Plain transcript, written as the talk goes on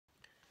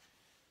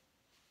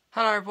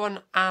Hello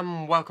everyone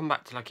and welcome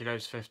back to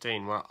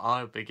Lucky15, where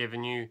I'll be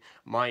giving you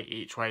my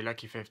each way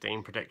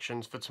Lucky15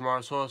 predictions for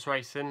tomorrow's horse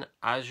racing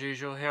as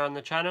usual here on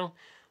the channel.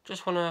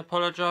 Just want to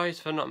apologise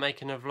for not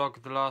making a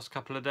vlog the last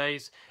couple of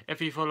days.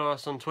 If you follow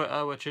us on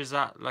Twitter, which is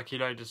at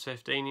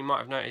LuckyLoaders15, you might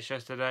have noticed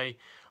yesterday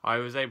I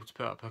was able to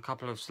put up a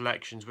couple of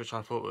selections which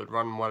I thought would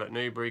run well at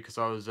Newbury, because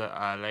I was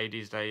at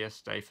Ladies Day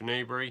yesterday for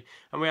Newbury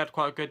and we had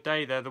quite a good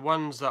day there. The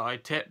ones that I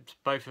tipped,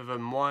 both of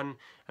them won,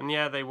 and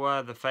yeah, they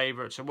were the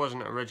favourites. It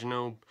wasn't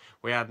original.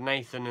 We had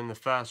Nathan in the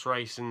first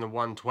race in the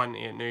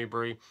 120 at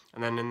Newbury,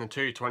 and then in the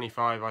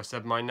 225 I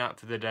said my nap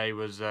for the day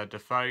was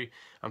Defoe,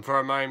 and for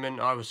a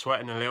moment I was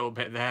sweating a little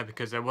bit there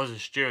because there was a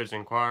steward's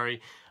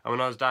inquiry, and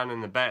when I was down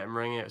in the betting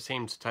ring it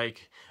seemed to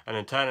take an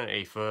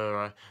eternity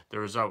for the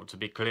result to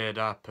be cleared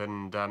up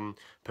and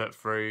put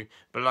through,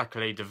 but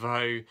luckily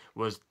Defoe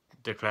was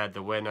declared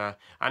the winner,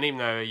 and even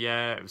though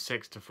it was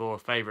 6-4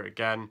 favourite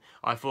again,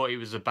 I thought he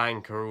was a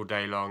banker all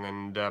day long,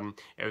 and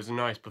it was a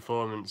nice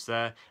performance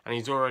there, and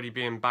he's already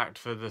being backed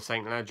for the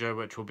St Leger,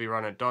 which will be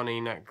run at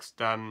Donny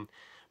next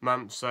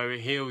month, so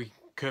he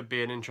could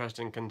be an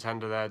interesting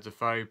contender there,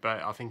 Defoe,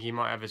 but I think he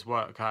might have his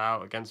work cut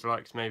out against the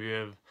likes maybe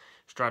of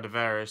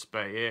Stradivarius,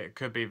 but it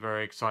could be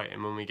very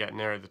exciting when we get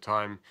nearer the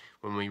time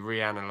when we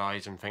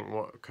reanalyse and think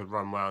what could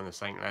run well in the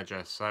St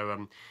Leger,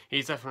 so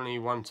he's definitely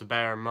one to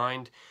bear in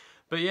mind.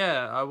 But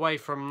yeah, away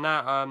from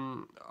that,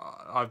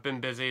 I've been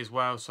busy as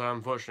well, so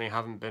unfortunately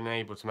haven't been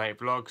able to make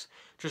vlogs.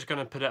 Just going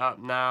to put it up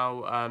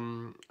now.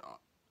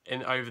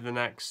 Over the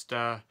next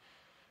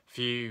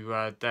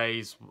few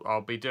days,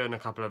 I'll be doing a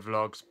couple of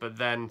vlogs, but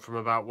then from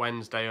about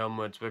Wednesday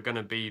onwards, we're going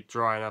to be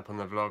drying up on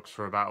the vlogs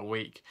for about a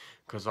week,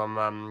 because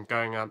I'm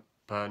going up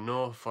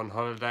north on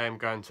holiday. I'm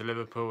going to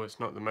Liverpool. It's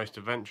not the most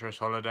adventurous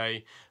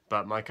holiday,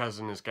 but my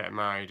cousin is getting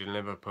married in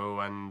Liverpool,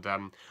 and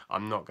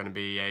I'm not going to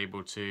be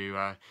able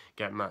to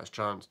get much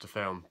chance to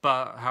film.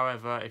 But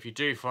however, if you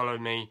do follow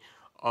me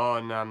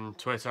on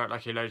Twitter at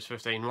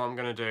LuckyLoaders15, what I'm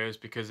going to do is,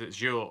 because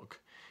it's York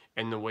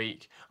in the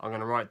week, I'm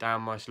going to write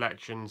down my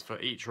selections for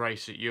each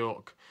race at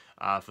York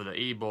for the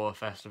Ebor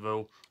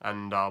Festival,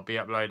 and I'll be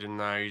uploading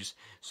those,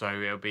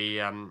 so it'll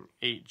be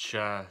each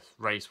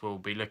race we'll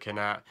be looking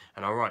at,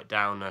 and I'll write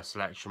down a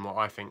selection what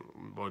I think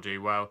will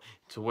do well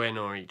to win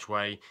or each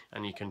way,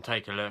 and you can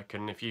take a look,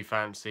 and if you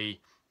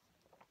fancy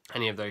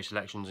any of those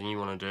selections and you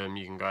want to do them,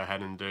 you can go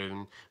ahead and do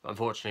them. But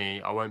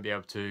unfortunately, I won't be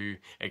able to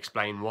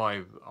explain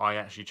why I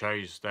actually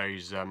chose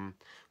those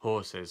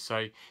horses.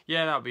 So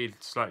yeah, that'll be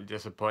slightly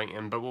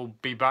disappointing, but we'll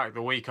be back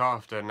the week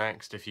after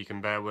next, if you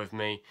can bear with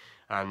me,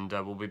 and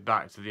we'll be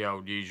back to the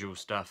old usual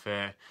stuff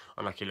here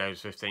on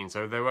Lucky15.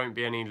 So there won't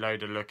be any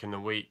loader look in the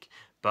week,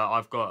 but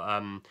I've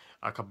got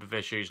a couple of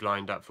issues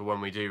lined up for when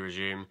we do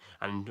resume,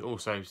 and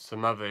also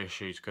some other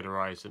issues could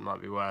arise that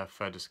might be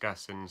worth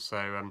discussing,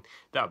 so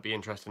that would be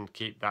interesting to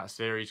keep that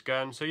series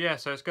going. So yeah,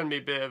 so it's going to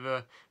be a bit of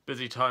a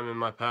busy time in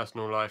my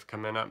personal life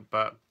coming up,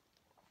 but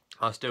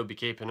I'll still be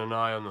keeping an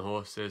eye on the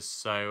horses,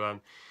 so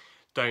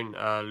don't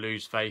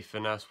lose faith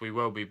in us. We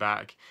will be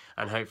back,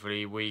 and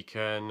hopefully we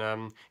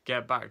can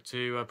get back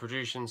to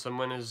producing some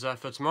winners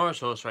for tomorrow's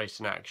horse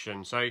racing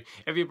action. So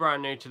if you're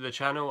brand new to the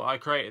channel, I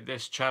created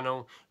this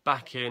channel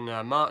back in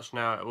March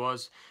now it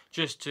was,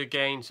 just to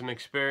gain some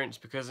experience,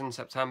 because in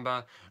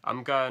September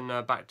I'm going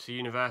back to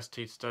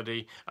university to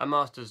study a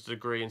master's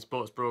degree in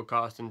sports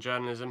broadcast and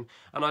journalism,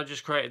 and I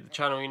just created the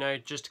channel, you know,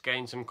 just to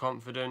gain some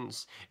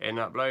confidence in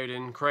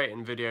uploading,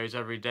 creating videos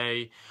every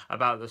day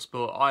about the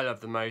sport I love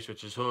the most,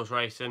 which is horse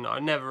racing. I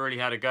never really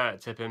had a go at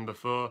tipping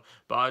before,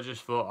 but I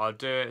just thought I'd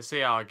do it,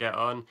 see how I get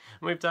on, and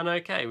we've done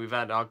okay. We've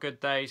had our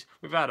good days,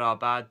 we've had our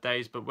bad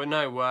days, but we're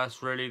no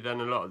worse really than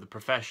a lot of the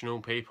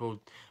professional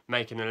people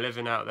making a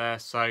living out there,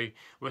 so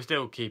we're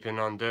still keeping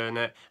on doing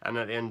it, and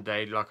at the end of the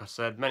day, like I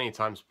said many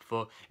times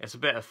before, it's a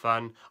bit of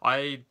fun.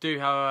 I do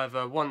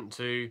however want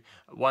to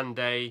one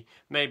day,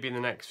 maybe in the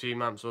next few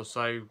months or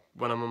so,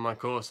 when I'm on my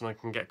course and I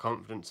can get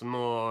confidence and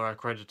more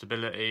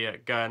credibility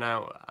at going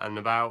out and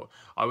about,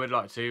 I would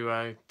like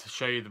to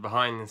show you the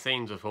behind the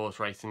scenes of horse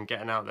racing,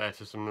 getting out there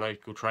to some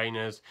local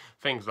trainers,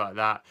 things like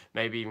that,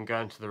 maybe even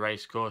going to the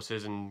race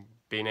courses and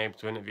being able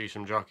to interview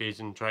some jockeys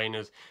and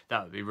trainers.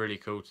 That would be really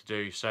cool to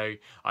do, so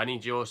I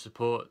need your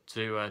support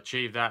to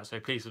achieve that, so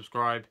please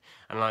subscribe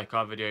and like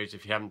our videos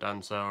if you haven't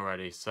done so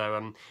already.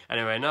 So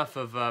anyway, enough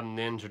of the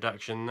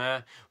introduction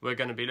there. We're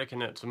going to be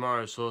looking at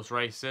tomorrow's horse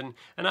racing,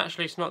 and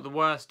actually it's not the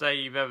worst day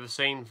you've ever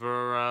seen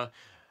for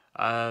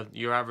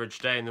your average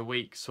day in the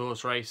week's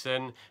horse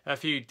racing. A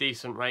few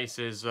decent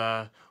races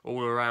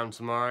all around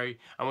tomorrow,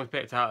 and we've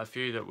picked out a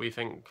few that we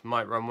think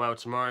might run well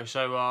tomorrow.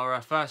 So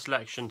our first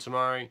selection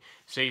tomorrow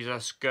sees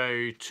us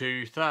go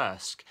to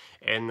Thirsk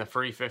in the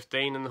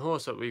 3:15, and the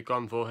horse that we've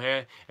gone for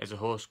here is a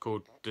horse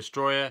called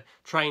Destroyer,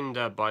 trained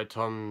by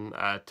Tom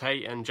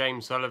Tate, and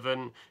James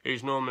Sullivan,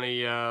 who's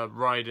normally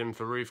riding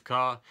for Ruth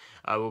Carr,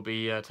 will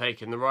be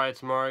taking the ride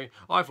tomorrow.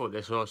 I thought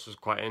this horse was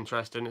quite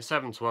interesting. It's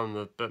 7-1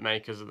 with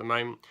bookmakers at the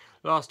moment.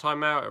 Last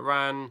time out it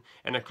ran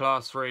in a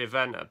Class 3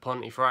 event at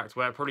Pontefract,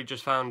 where it probably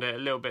just found it a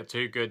little bit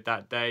too good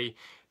that day.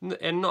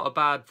 in not a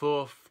bad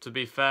fourth, to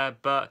be fair,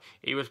 but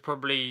he was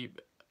probably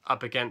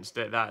up against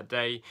it that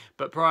day.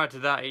 But prior to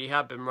that, he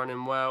had been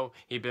running well.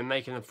 He'd been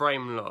making the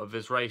frame a lot of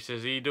his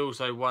races. He'd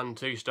also won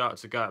 2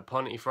 starts ago at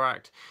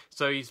Pontefract,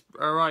 so he's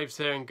arrives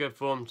here in good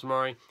form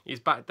tomorrow. He's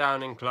back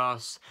down in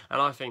class,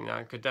 and I think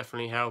that could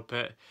definitely help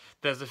it.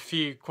 There's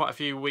quite a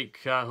few weak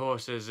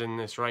horses in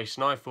this race,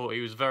 and I thought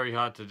he was very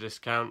hard to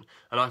discount,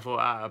 and I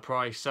thought at a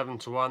price 7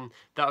 to 1,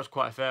 that was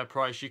quite a fair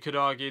price. You could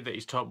argue that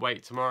he's top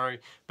weight tomorrow,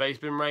 but he's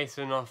been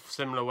racing off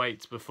similar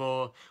weights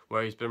before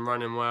where he's been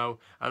running well,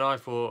 and I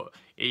thought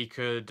he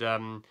could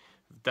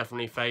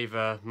definitely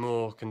favour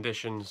more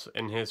conditions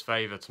in his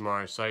favour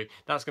tomorrow. So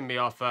that's going to be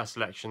our first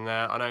selection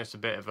there. I know it's a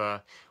bit of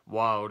a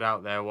wild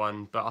out there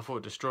one, but I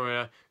thought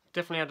Destroyer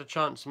definitely had a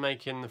chance of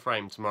making the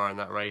frame tomorrow in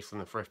that race on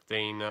the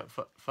 15 at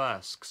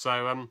Thirsk.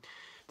 So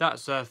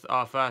that's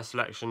our first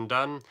selection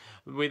done.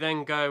 We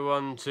then go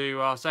on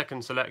to our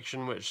second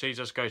selection, which sees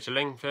us go to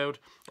Lingfield,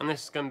 and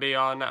this is going to be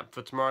our nap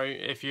for tomorrow.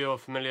 If you're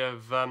familiar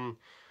with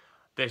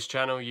this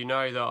channel, you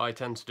know that I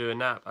tend to do a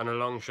nap and a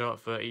long shot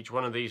for each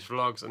one of these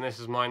vlogs, and this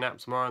is my nap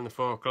tomorrow on the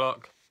 4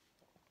 o'clock.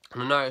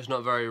 And I know it's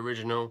not very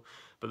original,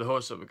 but the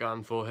horse that we're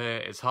going for here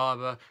is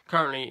Harba.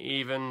 Currently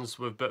evens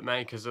with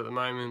bookmakers at the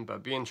moment, but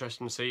it'd be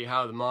interesting to see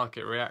how the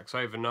market reacts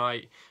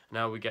overnight and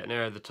how we get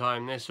nearer the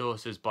time. This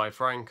horse is by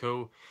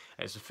Frankel.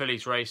 It's a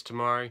fillies race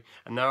tomorrow,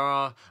 and there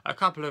are a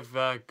couple of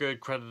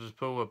good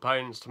creditable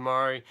opponents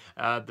tomorrow.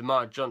 The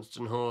Mark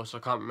Johnston horse, I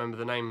can't remember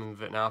the name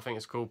of it now, I think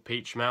it's called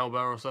Peach Melba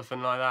or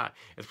something like that.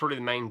 It's probably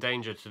the main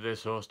danger to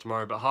this horse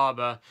tomorrow, but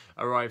Harba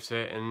arrives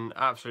here in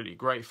absolutely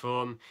great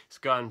form. It's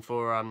going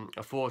for a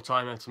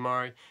 4-timer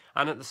tomorrow,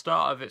 and at the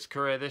start of its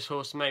career this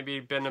horse maybe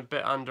been a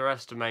bit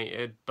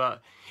underestimated,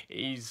 but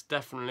he's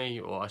definitely,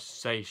 or I should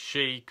say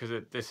she,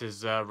 because this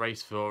is a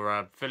race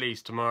for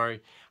fillies tomorrow,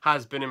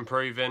 has been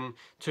improving.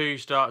 2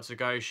 starts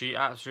ago she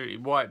absolutely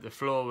wiped the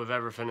floor with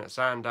everything at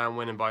Sandown,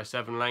 winning by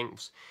 7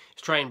 lengths.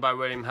 It's trained by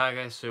William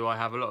Haggis, who I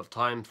have a lot of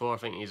time for. I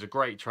think he's a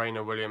great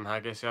trainer, William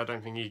Haggis. I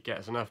don't think he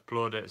gets enough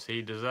plaudits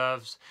he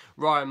deserves.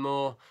 Ryan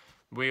Moore,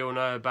 we all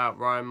know about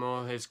Ryan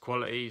Moore, his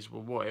qualities,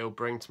 what he'll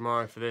bring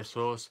tomorrow for this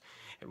horse.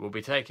 It will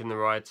be taking the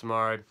ride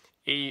tomorrow.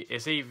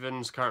 It's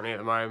evens currently at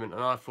the moment,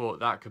 and I thought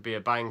that could be a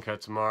banker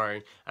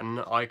tomorrow, and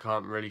I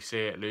can't really see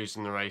it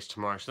losing the race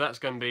tomorrow. So that's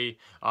going to be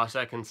our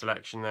second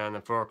selection there in the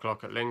 4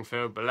 o'clock at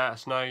Lingfield. But let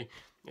us know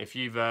if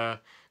you've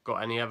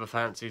got any other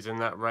fancies in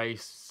that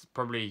race.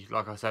 Probably,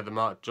 like I said, the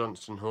Mark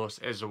Johnston horse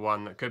is the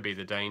one that could be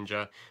the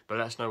danger, but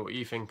let us know what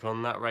you think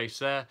on that race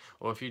there,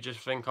 or if you just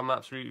think I'm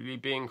absolutely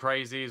being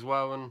crazy as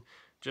well and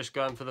just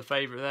going for the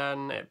favourite there,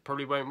 and it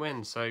probably won't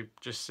win. So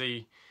just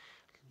see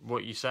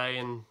what you say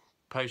and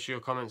post your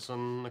comments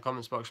on the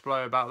comments box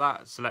below about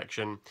that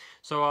selection.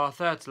 So our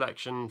third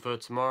selection for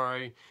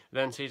tomorrow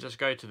then sees us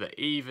go to the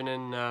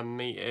evening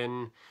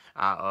meeting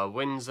at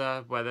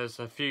Windsor, where there's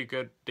a few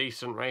good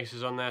decent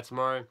races on there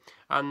tomorrow,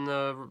 and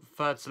the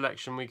third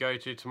selection we go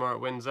to tomorrow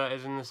at Windsor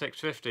is in the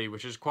 650,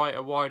 which is quite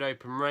a wide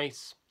open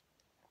race.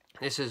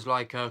 This is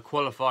like a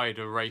qualified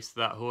race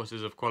that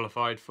horses have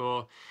qualified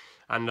for,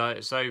 and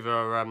it's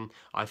over,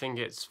 I think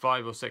it's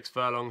 5 or 6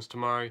 furlongs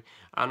tomorrow,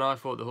 and I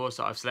thought the horse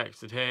that I've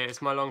selected here,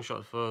 it's my long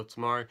shot for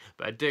tomorrow,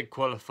 but it did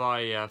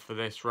qualify for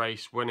this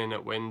race, winning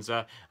at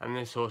Windsor, and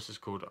this horse is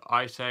called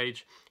Ice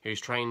Age, who's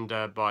trained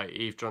by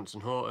Eve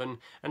Johnson-Horton,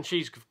 and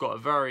she's got a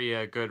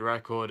very good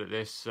record at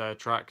this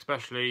track,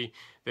 especially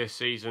this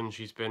season.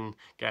 She's been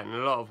getting a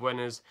lot of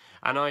winners,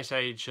 and Ice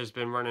Age has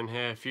been running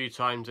here a few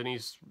times, and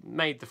he's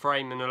made the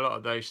frame in a lot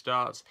of those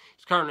starts.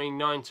 He's currently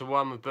 9 to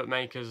 1 with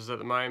bookmakers at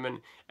the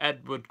moment.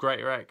 Edward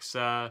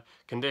Greatorex,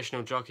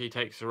 conditional jockey,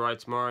 takes the ride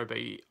tomorrow, but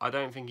I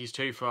don't think he's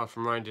too far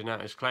from rounding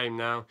out his claim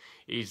now.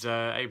 He's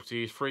able to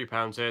use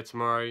 £3 here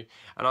tomorrow,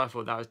 and I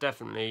thought that was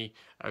definitely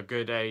a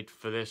good aid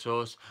for this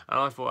horse, and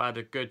I thought I had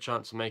a good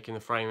chance of making the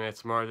frame here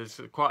tomorrow. There's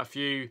quite a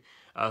few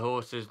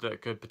horses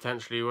that could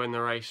potentially win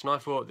the race, and I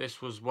thought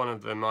this was one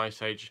of them,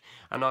 Ice Age,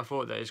 and I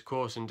thought that his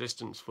course and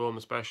distance form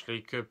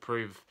especially could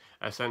prove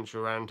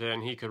essential around here,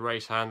 and he could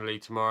race handily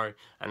tomorrow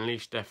and at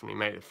least definitely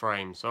make the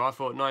frame. So I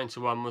thought 9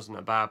 to 1 wasn't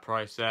a bad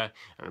price there,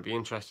 and it'll be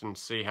interesting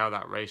to see how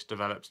that race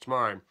develops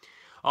tomorrow.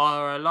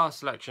 Our last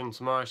selection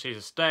tomorrow sees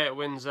a stay at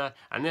Windsor,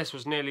 and this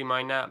was nearly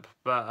my nap,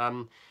 but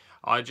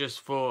I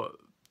just thought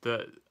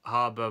that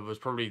Harba was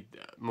probably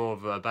more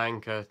of a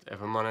banker,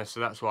 if I'm honest, so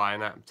that's why I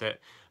napped it.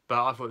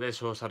 But I thought this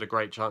horse had a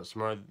great chance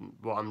tomorrow,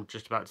 what I'm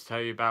just about to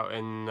tell you about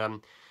in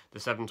the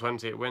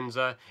 720 at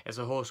Windsor. It's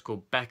a horse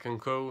called Beck and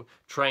Cool,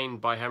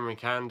 trained by Henry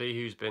Candy,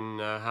 who's been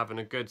having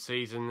a good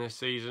season this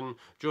season.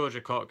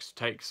 Georgia Cox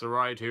takes the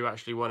ride, who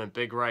actually won a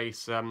big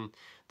race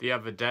the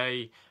other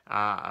day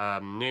at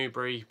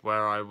Newbury,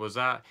 where I was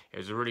at. It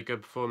was a really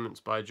good performance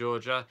by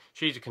Georgia.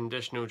 She's a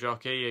conditional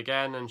jockey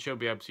again, and she'll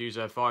be able to use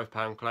her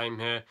 £5 claim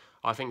here.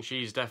 I think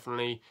she's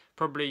definitely,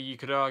 probably you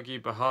could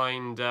argue,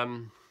 behind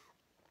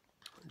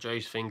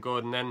Josephine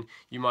Gordon. Then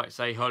you might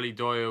say Holly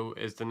Doyle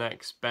is the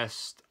next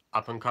best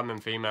up-and-coming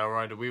female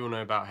rider. We all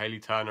know about Hayley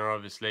Turner,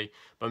 obviously,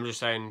 but I'm just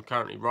saying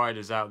currently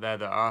riders out there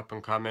that are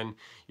up-and-coming.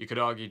 You could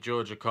argue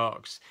Georgia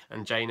Cox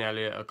and Jane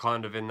Elliott are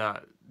kind of in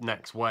that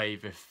next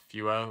wave, if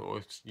you will,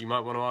 or you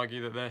might want to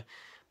argue that they're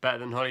better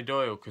than Holly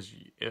Doyle, because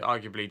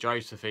arguably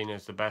Josephine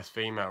is the best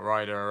female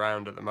rider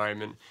around at the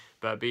moment.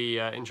 But it'd be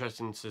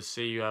interesting to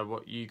see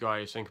what you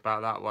guys think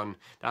about that one.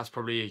 That's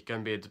probably going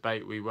to be a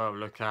debate we will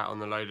look at on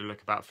the Loader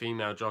Look about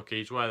female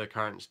jockeys, where the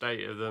current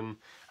state of them,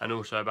 and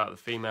also about the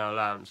female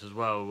allowance as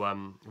well,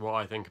 what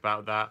I think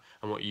about that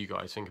and what you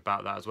guys think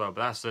about that as well.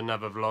 But that's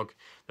another vlog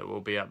that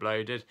will be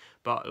uploaded.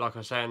 But like I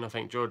was saying, I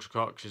think Georgia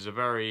Cox is a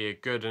very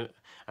good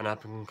and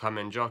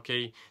up-and-coming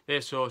jockey.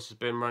 This horse has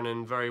been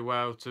running very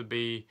well, to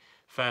be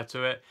fair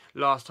to it.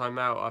 Last time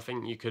out, I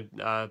think you could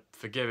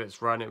forgive its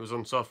run. It was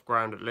on soft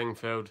ground at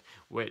Lingfield,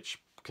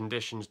 which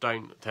conditions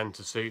don't tend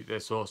to suit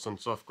this horse on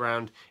soft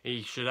ground.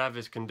 He should have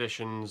his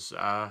conditions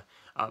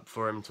up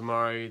for him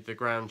tomorrow. The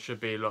ground should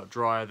be a lot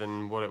drier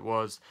than what it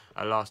was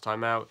last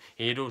time out.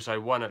 He had also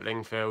won at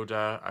Lingfield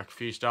a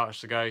few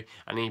starts ago,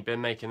 and he'd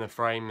been making the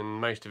frame in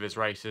most of his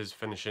races,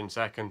 finishing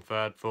second,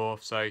 third,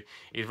 fourth, so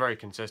he's a very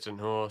consistent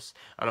horse,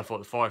 and I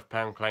thought the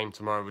 £5 claim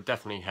tomorrow would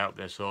definitely help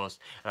this horse,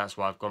 and that's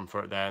why I've gone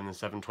for it there in the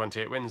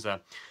 720 at Windsor.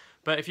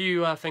 But if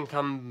you think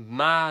I'm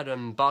mad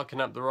and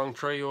barking up the wrong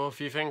tree, or if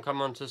you think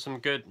I'm onto some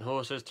good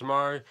horses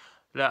tomorrow,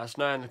 let us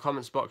know in the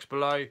comments box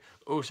below.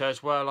 Also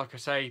as well, like I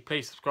say,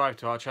 please subscribe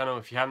to our channel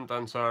if you haven't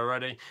done so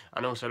already,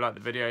 and also like the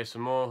video for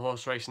more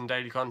horse racing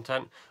daily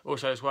content.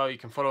 Also as well, you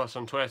can follow us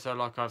on Twitter,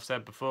 like I've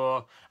said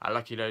before, at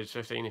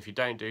Lucky15 if you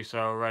don't do so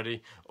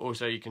already.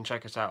 Also you can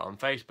check us out on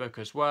Facebook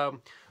as well.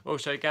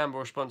 Also gamble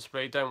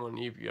responsibly, don't want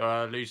you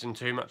losing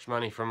too much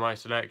money from my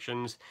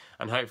selections,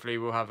 and hopefully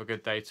we'll have a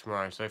good day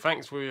tomorrow. So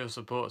thanks for your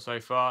support so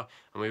far,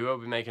 and we will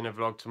be making a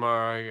vlog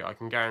tomorrow. I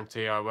can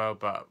guarantee I will,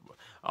 but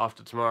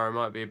after tomorrow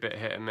might be a bit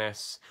hit and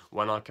miss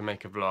when I can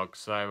make a vlog.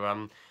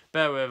 So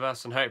bear with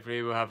us, and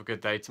hopefully we'll have a good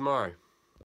day tomorrow.